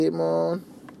demon,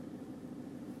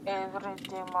 every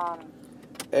demon,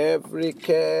 every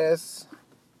curse,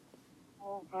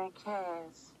 every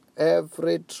case,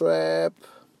 every trap,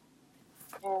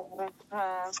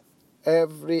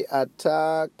 every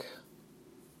attack,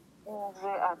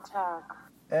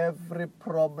 every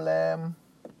problem,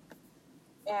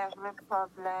 every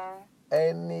problem,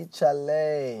 any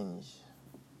challenge,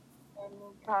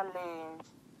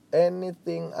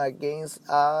 anything against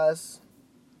us,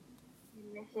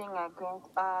 anything against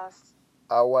us,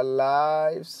 our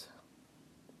lives,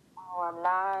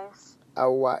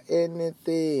 our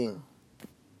anything,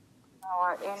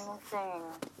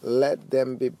 let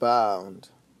them be bound.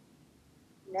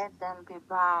 let them be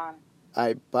bound.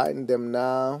 I bind them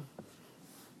now.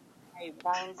 I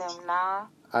bind them now.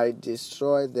 I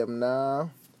destroy them now.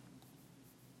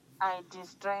 I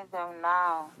destroy them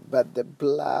now. But the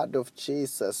blood of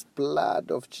Jesus, blood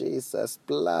of Jesus,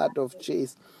 blood of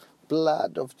Jesus,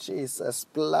 blood of Jesus,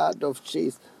 blood of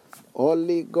Jesus,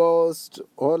 Holy Ghost,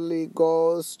 Holy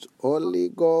Ghost, Holy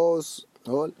Ghost,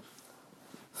 Holy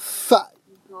fire,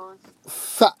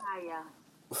 fire,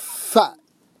 fire,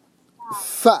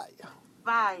 fire.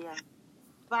 Fire,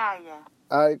 fire.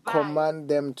 I command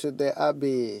them to the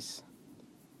abyss.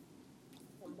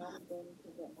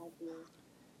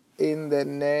 In the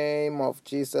name of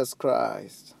Jesus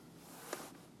Christ.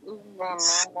 In the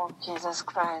name of Jesus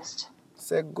Christ.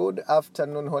 Say good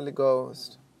afternoon, Holy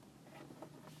Ghost.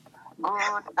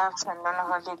 Good afternoon,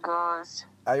 Holy Ghost.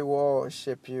 I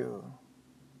worship you.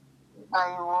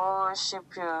 I worship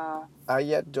you. I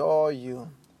adore you.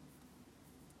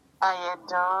 I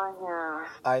adore you.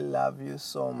 I love you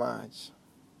so much.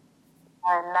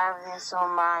 I love you so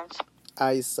much.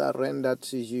 I surrender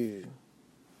to you.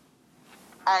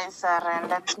 I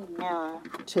surrender to you.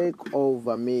 Take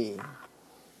over me.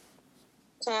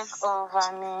 Take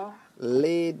over me.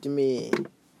 Lead me.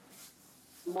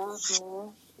 Lead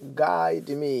me. Guide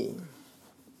me.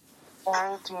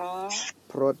 Guide me.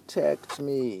 Protect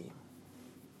me.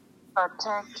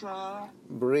 Protect me.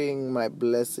 Bring my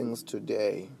blessings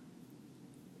today.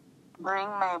 Bring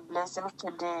my blessings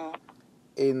today.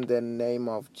 In the name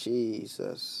of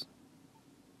Jesus.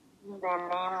 In the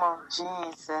name of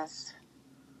Jesus.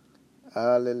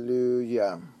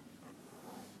 Hallelujah.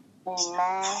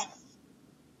 Amen.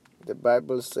 The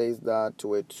Bible says that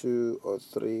where two or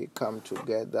three come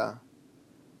together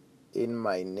in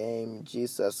my name,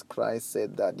 Jesus Christ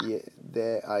said that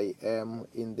there I am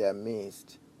in their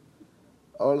midst.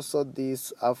 Also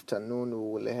this afternoon we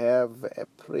will have a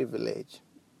privilege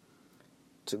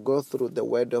to go through the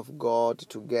Word of God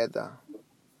together.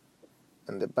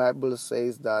 And the Bible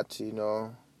says that,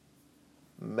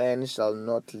 men shall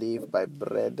not live by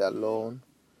bread alone,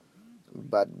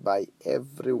 but by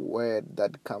every word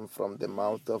that comes from the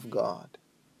mouth of God.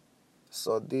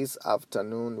 So this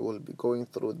afternoon we'll be going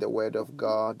through the Word of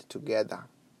God together.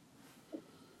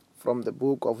 From the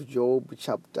book of Job,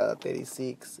 chapter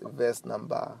 36, verse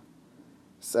number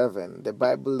 7, the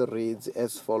Bible reads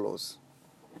as follows.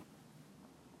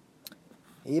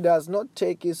 He does not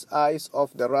take his eyes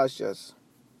off the righteous.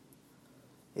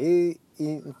 He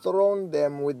enthroned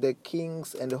them with the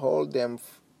kings and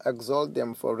exalt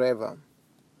them forever.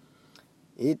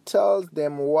 He tells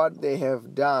them what they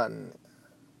have done,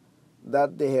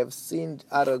 that they have sinned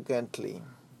arrogantly.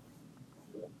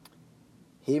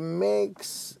 He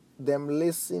makes them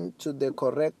listen to the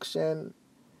correction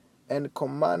and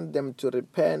command them to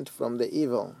repent from the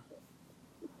evil.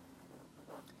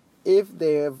 If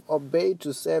they have obeyed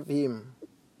to serve him,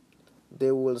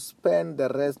 they will spend the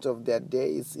rest of their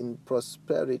days in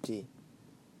prosperity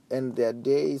and their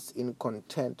days in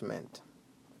contentment.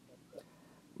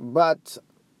 But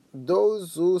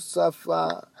those who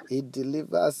suffer, he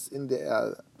delivers in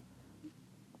their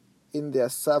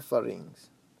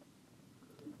sufferings.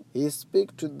 He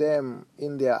speaks to them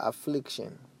in their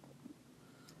affliction.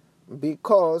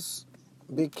 Because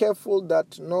be careful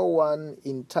that no one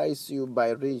entice you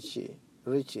by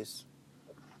riches.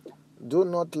 Do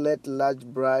not let large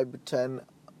bribe turn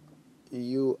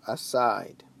you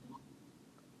aside.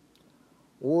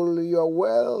 Will your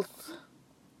wealth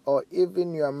or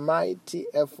even your mighty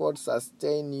efforts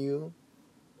sustain you,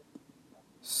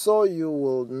 so you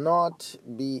will not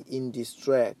be in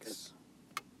distress?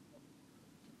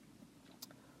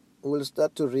 We'll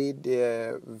start to read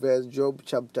verse Job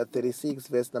chapter 36,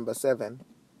 verse number 7.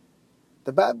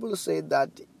 The Bible says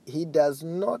that he does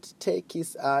not take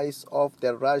his eyes off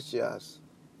the righteous.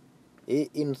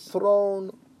 He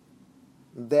enthroned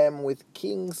them with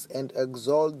kings and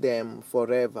exalt them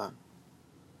forever.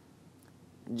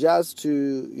 Just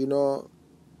to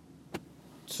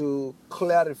to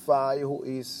clarify who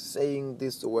is saying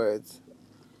these words.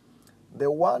 The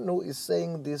one who is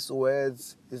saying these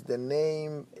words is the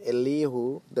name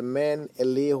Elihu, the man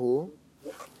Elihu.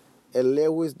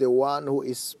 Elihu is the one who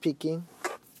is speaking.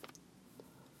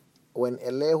 When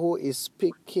Elihu is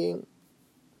speaking,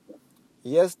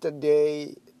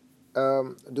 yesterday,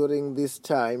 during this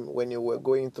time, when you were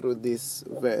going through this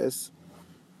verse,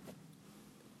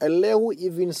 Elihu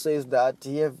even says that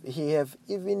he have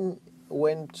even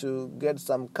went to get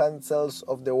some counsels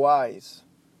of the wise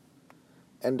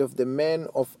and of the men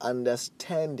of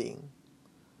understanding.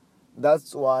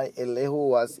 That's why Elihu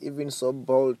was even so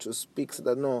bold to speak, so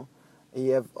that no, he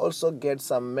have also get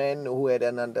some men who had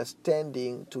an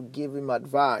understanding to give him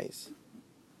advice.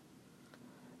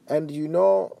 And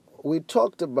we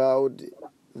talked about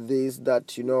this,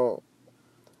 that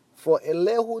for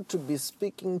Elihu to be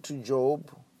speaking to Job,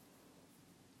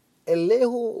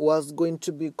 Elihu was going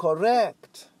to be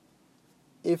correct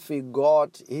if he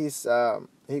got a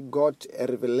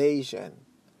revelation.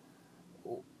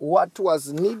 What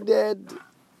was needed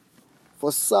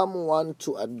for someone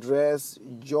to address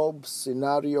Job's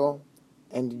scenario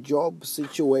and Job's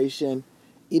situation,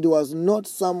 it was not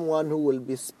someone who will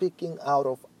be speaking out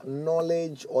of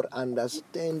knowledge or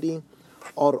understanding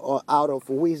or out of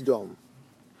wisdom.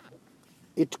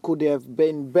 It could have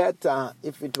been better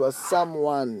if it was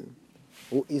someone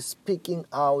who is speaking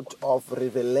out of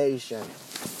revelation,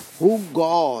 who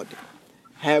God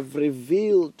have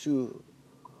revealed to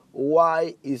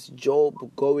why is Job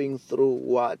going through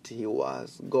what he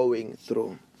was going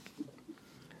through.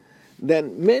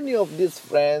 Then many of these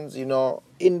friends,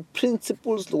 in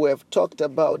principles we have talked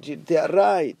about it, they are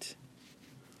right.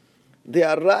 They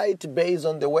are right based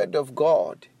on the word of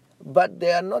God, but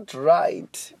they are not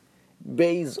right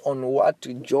based on what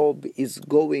Job is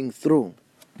going through.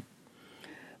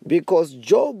 Because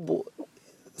Job's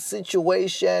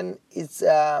situation is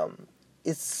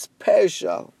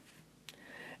special.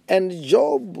 And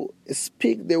Job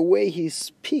speak the way he's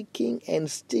speaking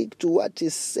and stick to what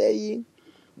he's saying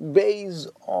based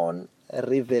on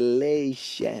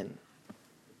revelation.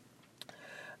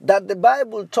 That the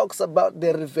Bible talks about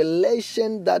the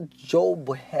revelation that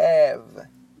Job have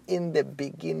in the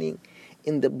beginning,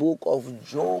 in the book of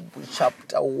Job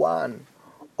chapter 1,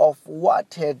 of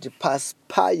what had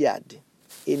perspired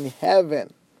in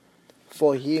heaven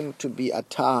for him to be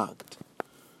attacked.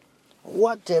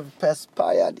 What have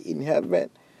perspired in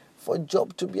heaven for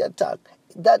Job to be attacked?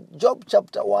 That Job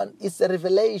chapter 1 is a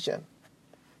revelation.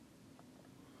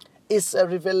 It's a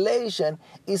revelation.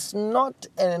 It's not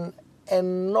a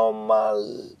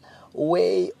normal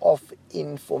way of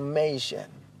information.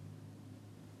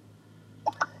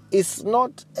 It's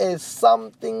not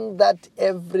something that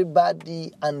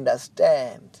everybody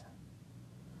understands.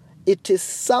 It is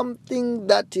something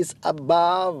that is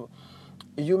above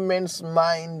human's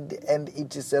mind, and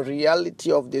it is a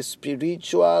reality of the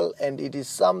spiritual, and it is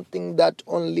something that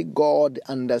only God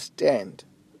understands.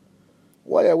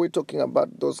 Why are we talking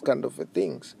about those kind of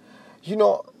things?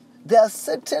 There are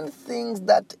certain things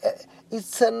that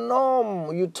it's a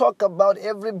norm. You talk about,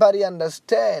 everybody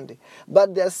understand.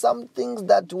 But there are some things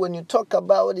that when you talk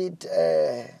about it,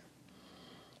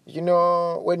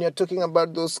 when you're talking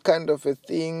about those kind of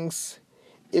things,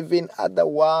 even other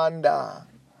wonder,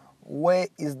 where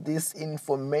is this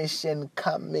information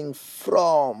coming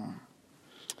from?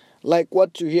 Like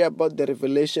what you hear about the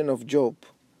revelation of Job.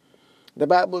 The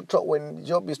Bible, when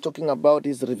Job is talking about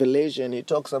his revelation, he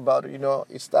talks about,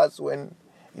 it starts when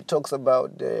he talks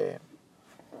about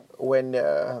when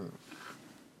the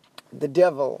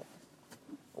devil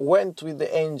went with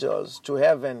the angels to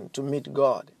heaven to meet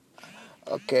God.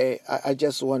 Okay, I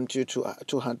just want you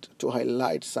to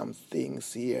highlight some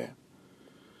things here.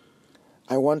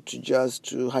 I want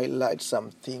to highlight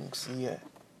some things here.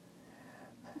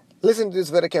 Listen to this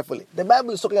very carefully. The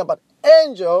Bible is talking about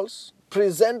angels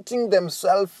presenting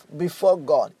themselves before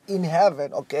God in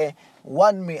heaven, okay?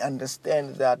 One may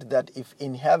understand that if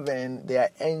in heaven there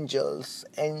are angels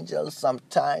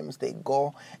sometimes they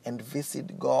go and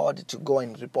visit God to go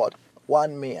and report.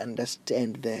 One may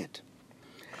understand that.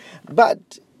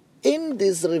 But in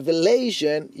this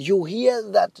revelation, you hear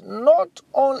that not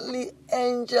only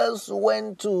angels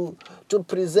went to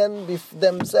present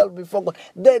themselves before God,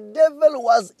 the devil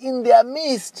was in their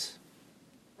midst.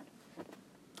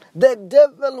 The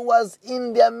devil was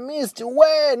in their midst.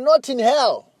 Where? Not in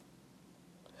hell.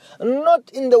 Not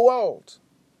in the world.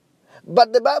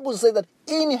 But the Bible says that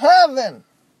in heaven.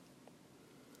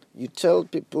 You tell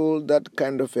people that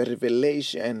kind of a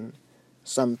revelation,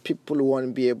 some people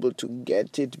won't be able to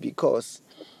get it because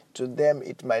to them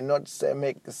it might not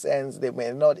make sense. They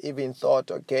may not even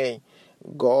thought, okay,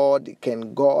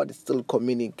 can God still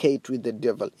communicate with the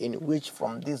devil? In which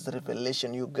from this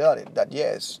revelation you got it, that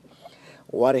yes,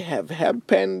 what have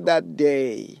happened that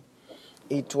day,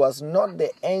 it was not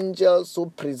the angels who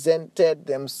presented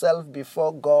themselves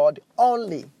before God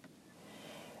only.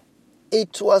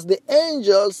 It was the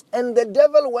angels and the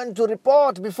devil went to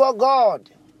report before God.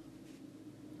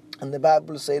 And the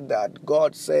Bible said that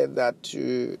God said that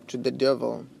to the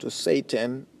devil, to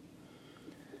Satan.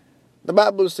 The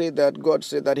Bible said that God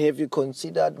said that, have you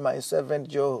considered my servant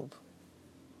Job?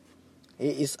 He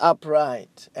is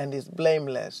upright and is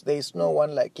blameless. There is no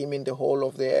one like him in the whole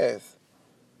of the earth.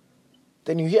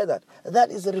 Then you hear that.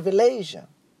 That is a revelation.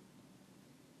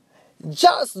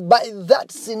 Just by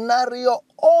that scenario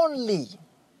only.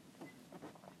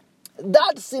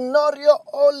 That scenario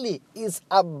only is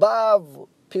above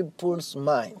people's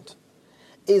mind.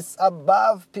 It's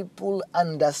above people's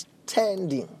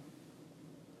understanding.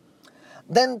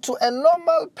 Then to a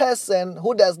normal person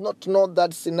who does not know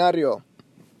that scenario,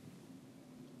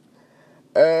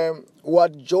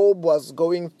 what Job was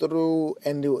going through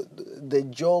and the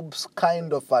Job's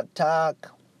kind of attack,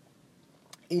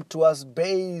 it was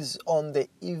based on the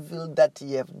evil that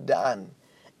he have done.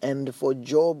 And for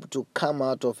Job to come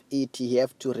out of it, he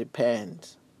have to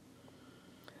repent.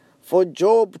 For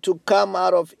Job to come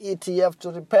out of it, he have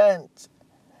to repent.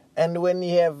 And when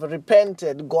he have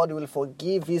repented, God will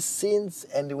forgive his sins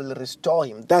and he will restore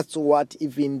him. That's what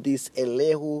even this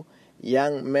Elihu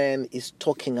young man is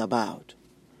talking about.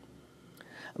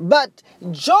 But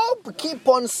Job keep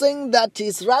on saying that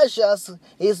he's righteous,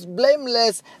 he's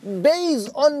blameless, based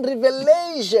on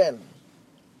revelation.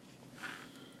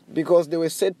 Because there were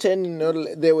certain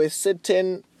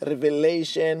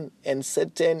revelation and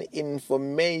certain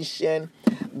information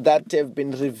that have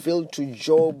been revealed to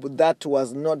Job that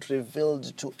was not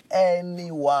revealed to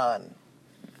anyone.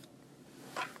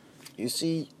 You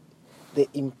see, the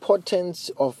importance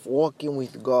of walking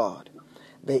with God,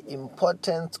 the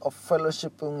importance of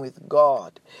fellowshipping with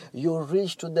God. You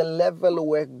reach to the level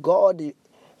where God,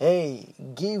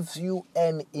 gives you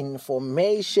an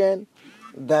information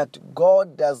that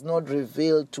God does not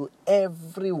reveal to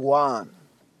everyone.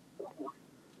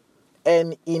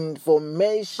 An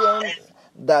information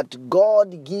that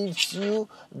God gives you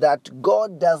that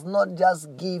God does not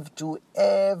just give to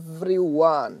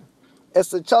everyone.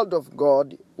 As a child of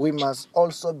God, we must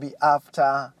also be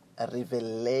after a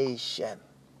revelation.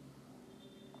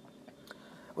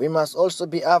 We must also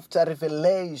be after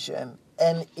revelation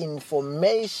and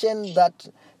information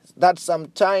that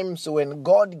sometimes when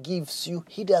God gives you,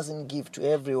 He doesn't give to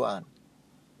everyone.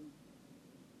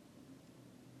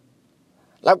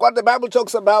 Like what the Bible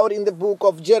talks about in the book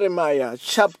of Jeremiah,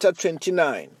 chapter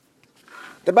 29.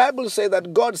 The Bible says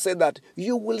that God said that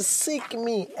you will seek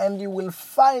me and you will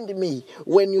find me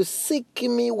when you seek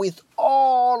me with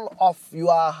all of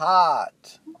your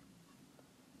heart.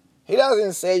 He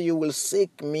doesn't say you will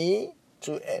seek me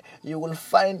you will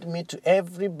find me to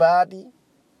everybody.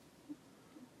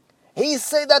 He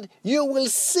said that you will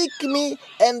seek me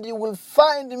and you will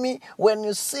find me when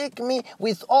you seek me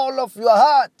with all of your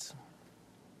heart.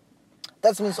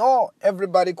 That means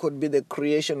everybody could be the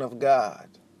creation of God.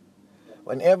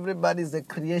 When everybody is the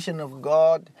creation of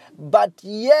God, but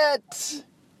yet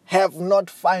have not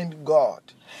find God.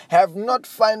 Have not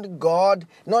find God,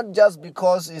 not just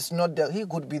because it's not that He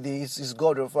could be He's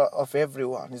God of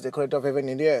everyone. He's the creator of heaven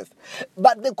and the earth.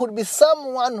 But there could be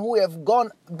someone who have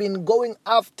been going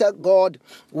after God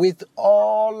with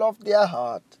all of their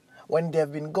heart. When they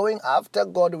have been going after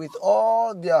God with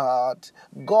all their heart,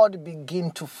 God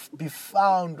begin to be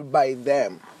found by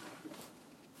them.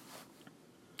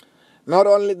 Not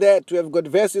only that, we have got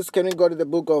verses. Can we go to the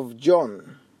book of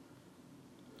John?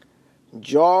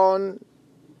 John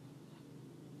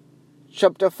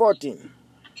chapter 14.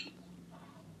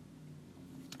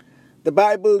 The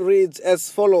Bible reads as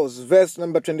follows, verse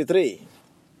number 23.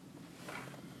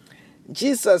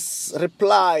 Jesus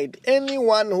replied,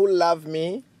 "Anyone who loves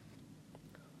me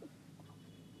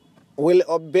will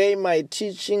obey my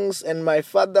teachings, and my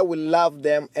Father will love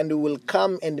them, and we will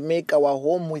come and make our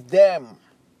home with them."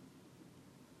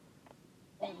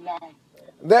 Amen.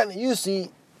 Then you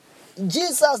see,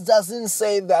 Jesus doesn't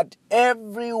say that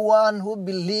everyone who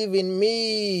believes in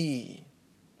me,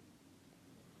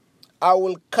 I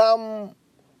will come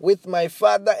with my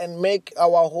Father and make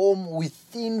our home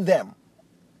within them.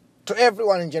 To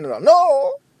everyone in general.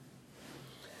 No.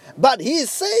 But He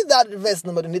said that, verse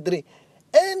number 23,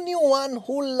 anyone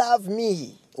who loves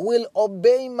me will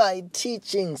obey my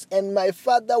teachings, and my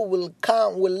Father will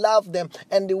love them,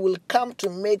 and he will come to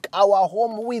make our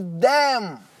home with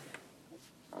them.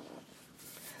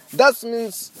 That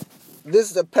means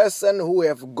this is a person who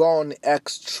have gone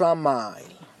extra mile,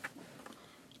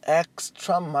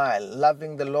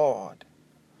 loving the Lord,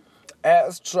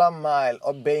 extra mile,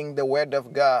 obeying the word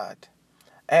of God,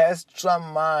 extra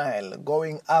mile,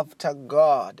 going after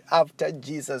God, after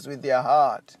Jesus with their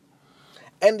heart.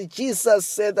 And Jesus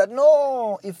said that,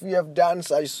 no, if you have done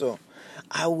so,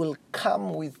 I will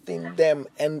come within them,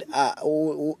 and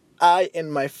I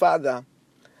and my Father,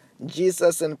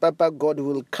 Jesus and Papa God,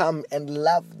 will come and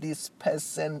love this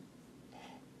person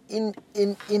in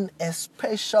a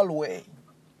special way.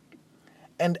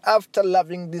 And after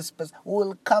loving this person,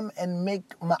 will come and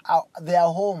make their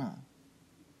home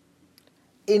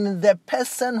in the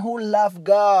person who loved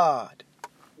God.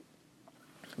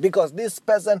 Because this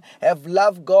person have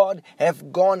loved God,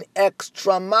 have gone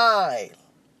extra mile.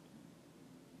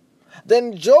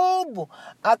 Then Job,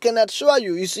 I can assure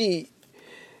you, you see,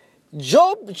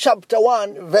 Job chapter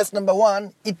 1, verse number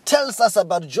 1, it tells us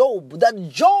about Job, that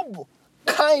Job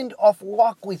kind of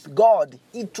walk with God.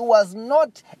 It was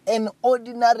not an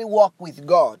ordinary walk with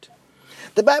God.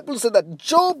 The Bible said that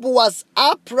Job was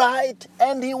upright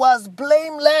and he was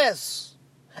blameless.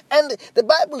 And the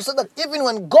Bible said that even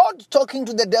when God talking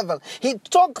to the devil, he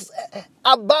talks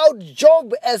about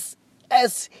Job as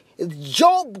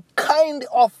Job kind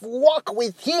of walk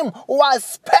with him was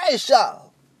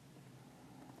special.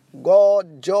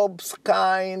 Job's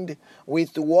kind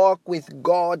with walk with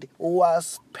God was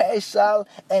special,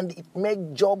 and it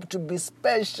made Job to be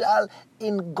special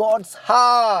in God's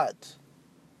heart.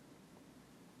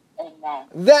 Amen.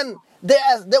 Then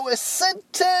there were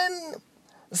certain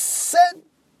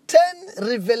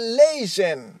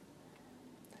revelation,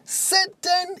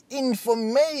 certain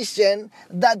information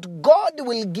that God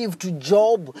will give to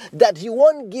Job that he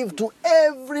won't give to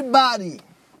everybody.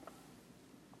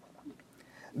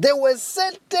 There was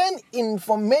certain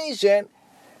information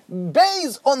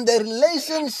based on the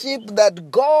relationship that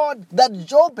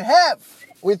Job have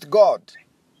with God.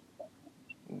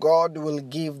 God will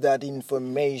give that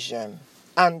information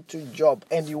unto Job,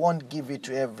 and he won't give it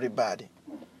to everybody.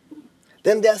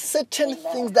 Then there are certain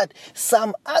things that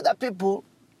some other people,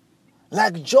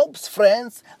 like Job's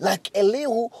friends, like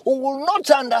Elihu, who will not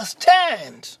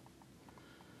understand,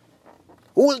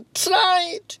 who will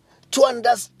try to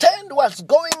understand what's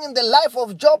going in the life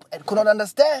of Job and could not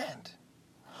understand.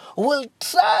 Will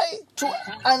try to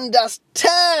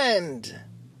understand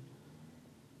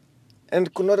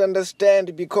and could not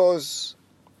understand because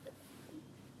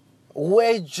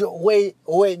where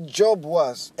Job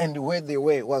was and where they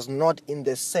were was not in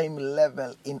the same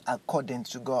level in accordance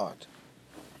to God.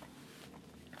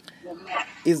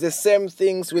 It's the same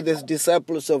things with the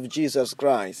disciples of Jesus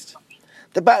Christ.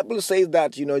 The Bible says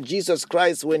that, Jesus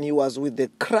Christ, when he was with the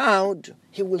crowd,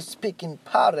 he will speak in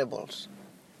parables.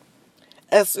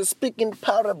 As he speaks in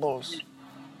parables.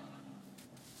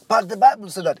 But the Bible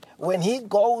says that when he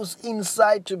goes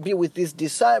inside to be with his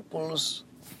disciples,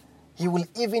 he will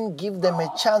even give them a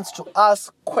chance to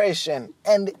ask questions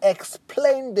and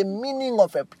explain the meaning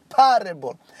of a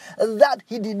parable that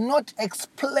he did not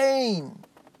explain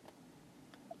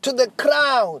to the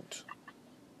crowd.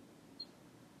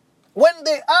 When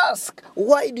they ask,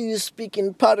 why do you speak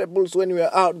in parables when we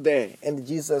are out there? And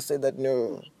Jesus said that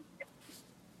no.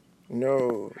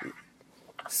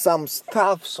 Some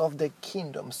stuffs of the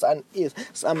kingdom,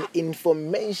 some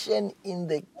information in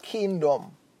the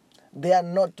kingdom, they are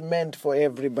not meant for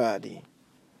everybody.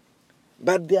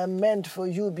 But they are meant for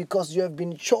you because you have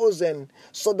been chosen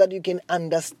so that you can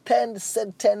understand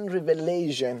certain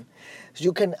revelation.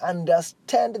 You can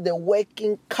understand the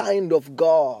working kind of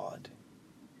God.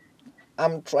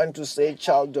 I'm trying to say,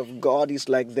 child of God is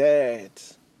like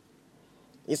that.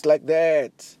 It's like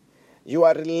that.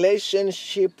 Your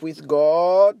relationship with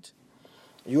God,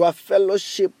 your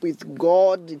fellowship with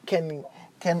God can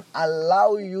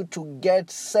allow you to get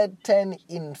certain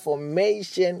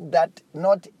information that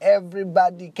not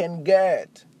everybody can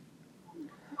get.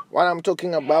 When I'm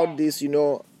talking about this,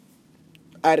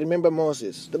 I remember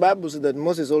Moses. The Bible says that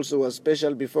Moses also was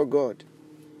special before God.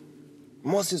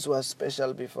 Moses was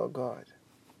special before God.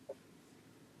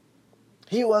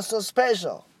 He was so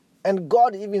special. And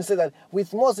God even said that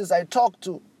with Moses I talk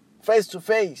to face to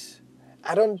face.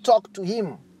 I don't talk to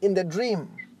him in the dream.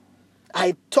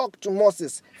 I talk to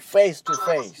Moses face to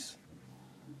face.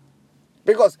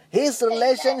 Because his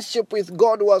relationship with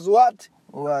God was what?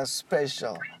 Was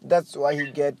special. That's why he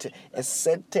get a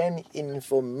certain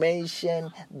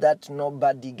information that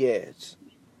nobody gets.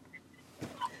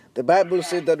 The Bible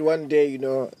said that one day,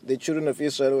 the children of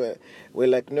Israel were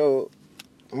like, no,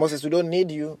 Moses, we don't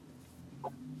need you.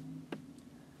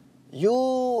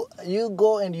 You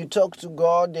go and you talk to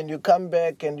God and you come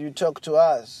back and you talk to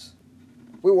us.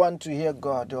 We want to hear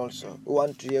God also. We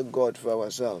want to hear God for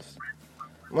ourselves.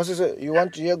 Moses said, you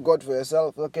want to hear God for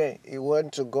yourself? Okay. He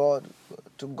went to God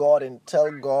and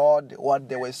tell God what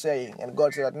they were saying. And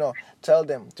God said, no, tell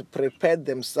them to prepare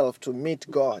themselves to meet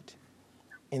God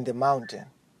in the mountain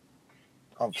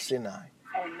of Sinai.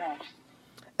 Amen.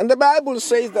 And the Bible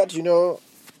says that,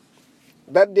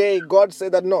 that day God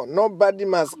said that no, nobody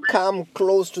must come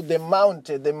close to the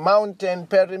mountain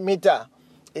perimeter.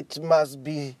 It must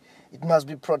be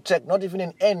protected, not even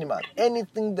an animal.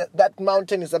 Anything that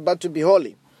mountain is about to be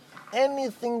holy.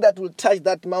 Anything that will touch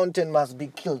that mountain must be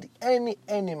killed. Any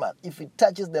animal, if it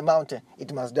touches the mountain,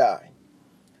 it must die.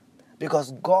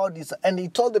 Because God is, and he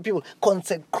told the people,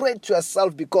 consecrate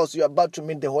yourself because you're about to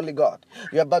meet the holy God.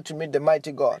 You're about to meet the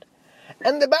mighty God.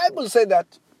 And the Bible said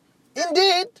that,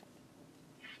 indeed,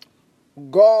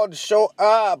 God showed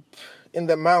up in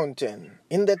the mountain,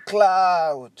 in the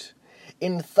cloud,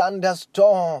 in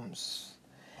thunderstorms.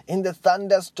 In the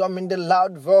thunderstorm, in the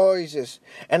loud voices.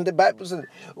 And the Bible said,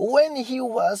 when he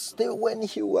was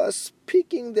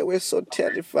speaking, they were so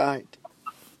terrified.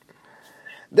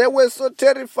 They were so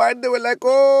terrified, they were like,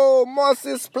 oh,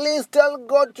 Moses, please tell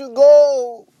God to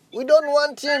go. We don't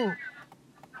want him.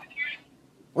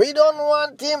 We don't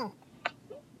want him.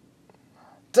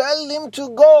 Tell him to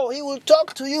go. He will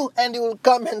talk to you and he will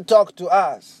come and talk to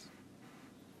us.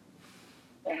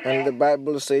 And the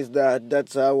Bible says that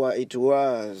that's how it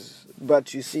was.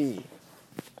 But you see,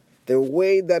 the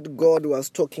way that God was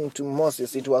talking to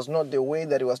Moses, it was not the way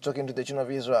that he was talking to the children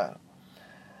of Israel.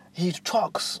 He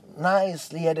talks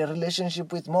nicely, he had a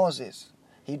relationship with Moses.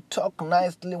 He talked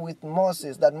nicely with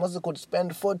Moses that Moses could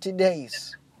spend 40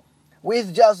 days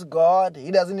with just God.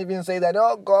 He doesn't even say that,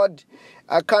 oh God,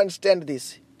 I can't stand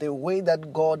this. The way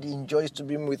that God enjoys to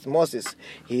be with Moses,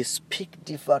 he speaks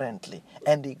differently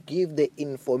and he gives the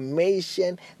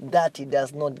information that he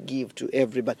does not give to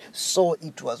everybody. So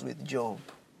it was with Job.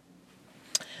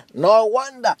 No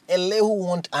wonder Elihu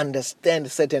won't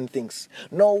understand certain things.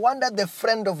 No wonder the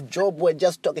friend of Job were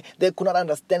just talking. They could not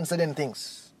understand certain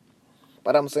things.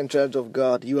 But I'm saying, church of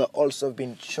God, you have also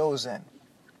been chosen.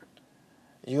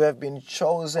 You have been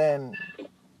chosen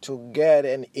to get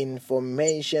an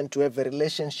information, to have a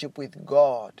relationship with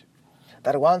God.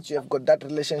 That once you have got that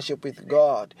relationship with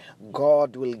God,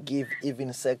 God will give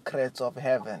even secrets of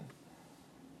heaven.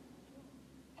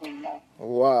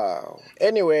 Wow.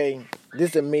 Anyway,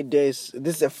 this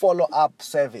is a follow-up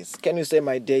service. Can you say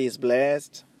my day is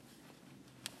blessed?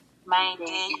 My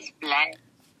day is blessed.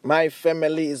 My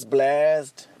family is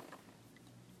blessed.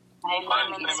 My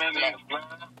family is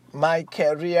blessed. My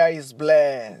career is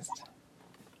blessed.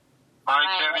 My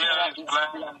career is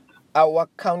blessed. Our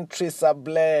countries are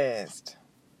blessed.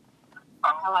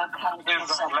 Our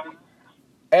countries are blessed.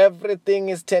 Everything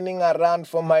is turning around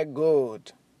for my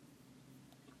good.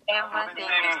 Everything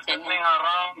is turning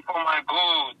around for my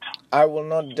good. I will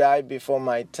not die before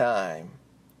my time.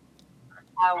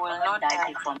 I will not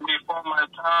die before my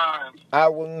time. I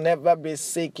will never be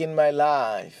sick in my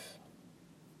life.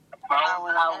 I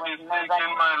will never in my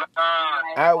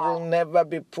life. I will never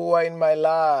be poor in my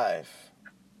life.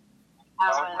 I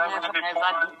will never in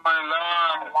my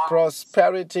life.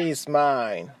 Prosperity is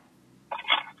mine.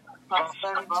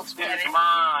 Prosperity is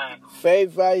mine.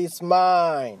 Favor is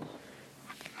mine.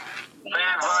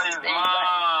 Favor is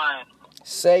mine.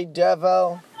 Say,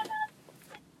 devil,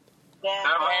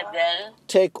 Devil,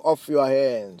 take off your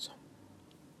hands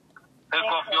take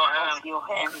off your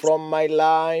hands from my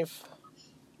life,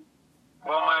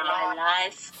 from my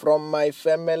life, from my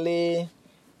family,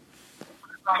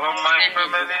 from my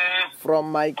family,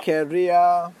 from my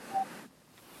career,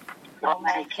 from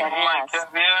my career,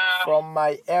 from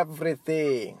my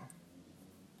everything.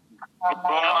 from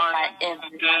my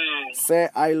everything. Say,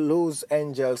 I lose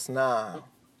angels now.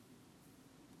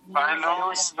 I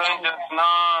lose angels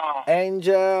now.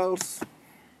 Angels,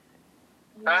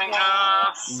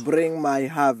 Angels, bring my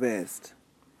harvest,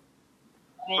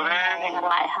 bring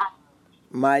my heart,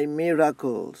 my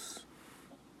miracles,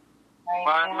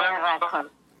 my miracle,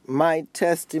 my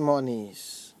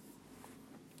testimonies,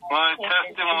 my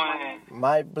testimony,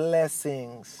 my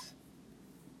blessings.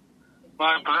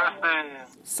 my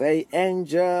blessings. Say,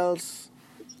 angels,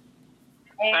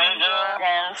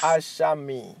 Angels, usher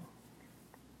me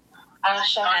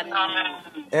usher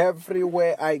me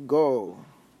everywhere I go,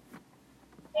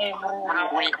 everywhere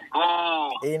we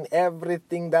go. in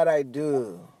everything that I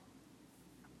do.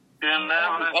 in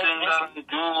everything that I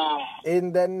do.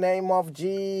 In the name of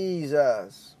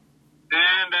Jesus.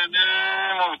 In the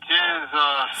name of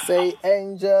Jesus. Say,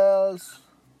 angels,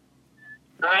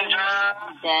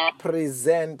 Angels,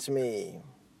 present me.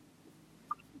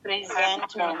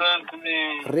 represent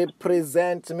me.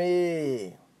 Represent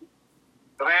me.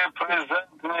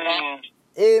 Represent me.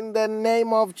 In the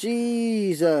name of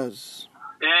Jesus.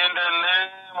 In the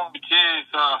name of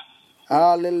Jesus.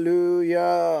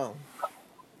 Hallelujah.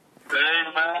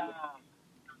 Amen.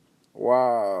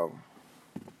 Wow.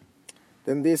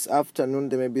 Then this afternoon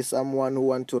there may be someone who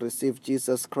want to receive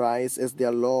Jesus Christ as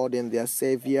their Lord and their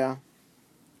Savior.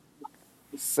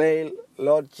 Say,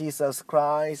 Lord Jesus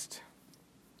Christ,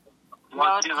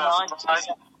 Lord Jesus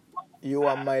Christ, you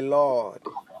are my Lord.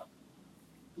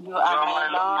 you are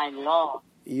my Lord.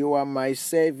 You are my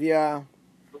Savior.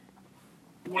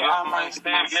 You are my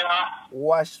Savior.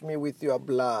 Wash me with your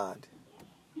blood.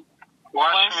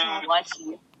 Wash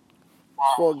me.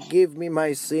 Forgive me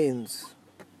my sins.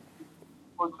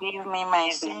 Forgive me my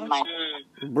sins.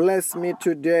 Bless me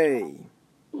today.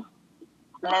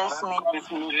 Bless me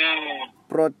today.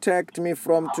 Protect me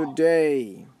from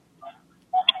today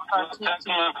Protect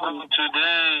me from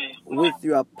today with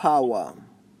your power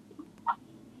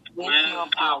with your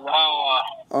power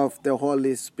of the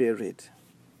Holy Spirit.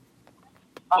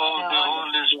 of the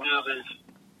Holy Spirit.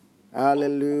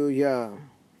 Hallelujah.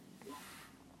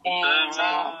 Amen.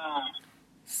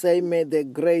 Say, may the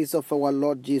grace of our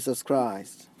Lord Jesus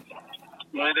Christ,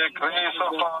 May the grace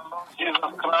of our Lord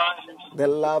Jesus Christ, the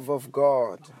love of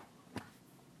God,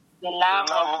 the love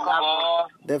of God,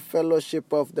 the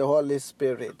fellowship of the Holy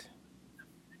Spirit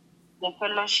the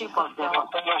fellowship of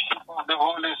the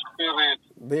Holy Spirit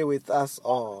be with us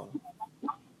all.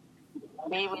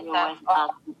 be with us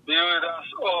all. Be with us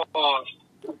all.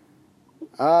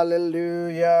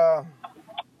 Hallelujah.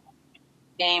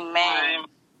 Amen.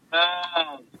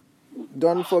 Amen.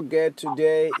 Don't forget,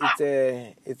 today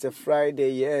it's a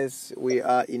Friday. Yes, we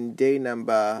are in day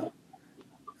number,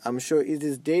 I'm sure it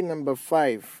is day number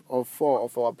 5 or 4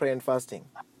 of our prayer and fasting.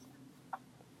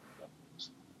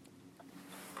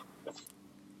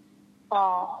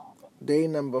 Day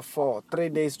number 4, 3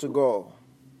 days to go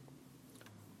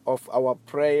of our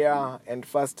prayer and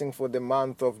fasting for the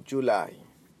month of July.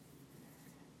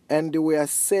 And we are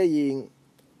saying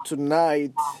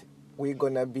tonight we're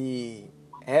going to be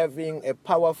having a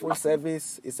powerful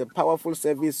service. It's a powerful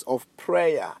service of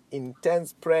prayer,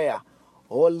 intense prayer,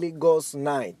 Holy Ghost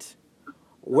night,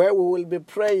 where we will be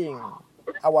praying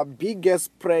our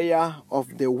biggest prayer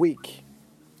of the week.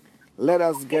 Let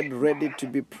us get ready to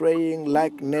be praying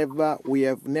like never. We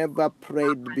have never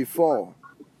prayed before.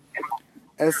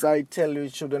 As I tell you,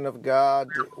 children of God,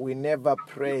 we never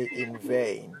pray in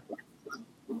vain.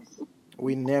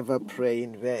 We never pray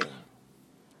in vain.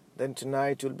 Then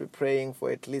tonight we'll be praying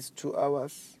for at least 2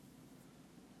 hours.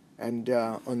 And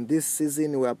on this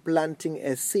season, we are planting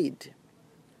a seed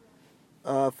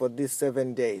for these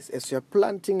 7 days. As you are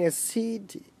planting a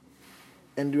seed,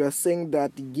 and we are saying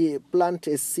that plant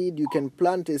a seed, you can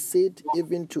plant a seed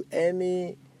even to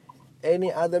any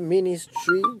other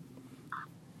ministry,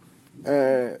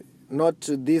 not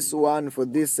to this one. For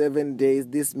these 7 days,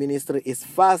 this ministry is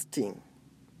fasting,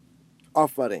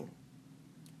 offering,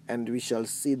 and we shall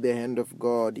see the hand of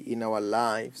God in our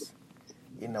lives,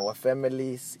 in our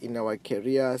families, in our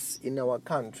careers, in our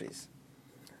countries.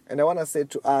 And I want to say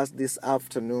to us this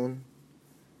afternoon,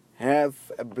 have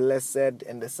a blessed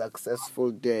and a successful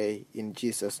day in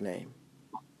Jesus' name.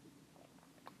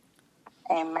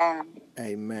 Amen.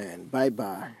 Amen.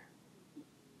 Bye-bye.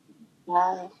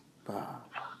 Bye. Bye.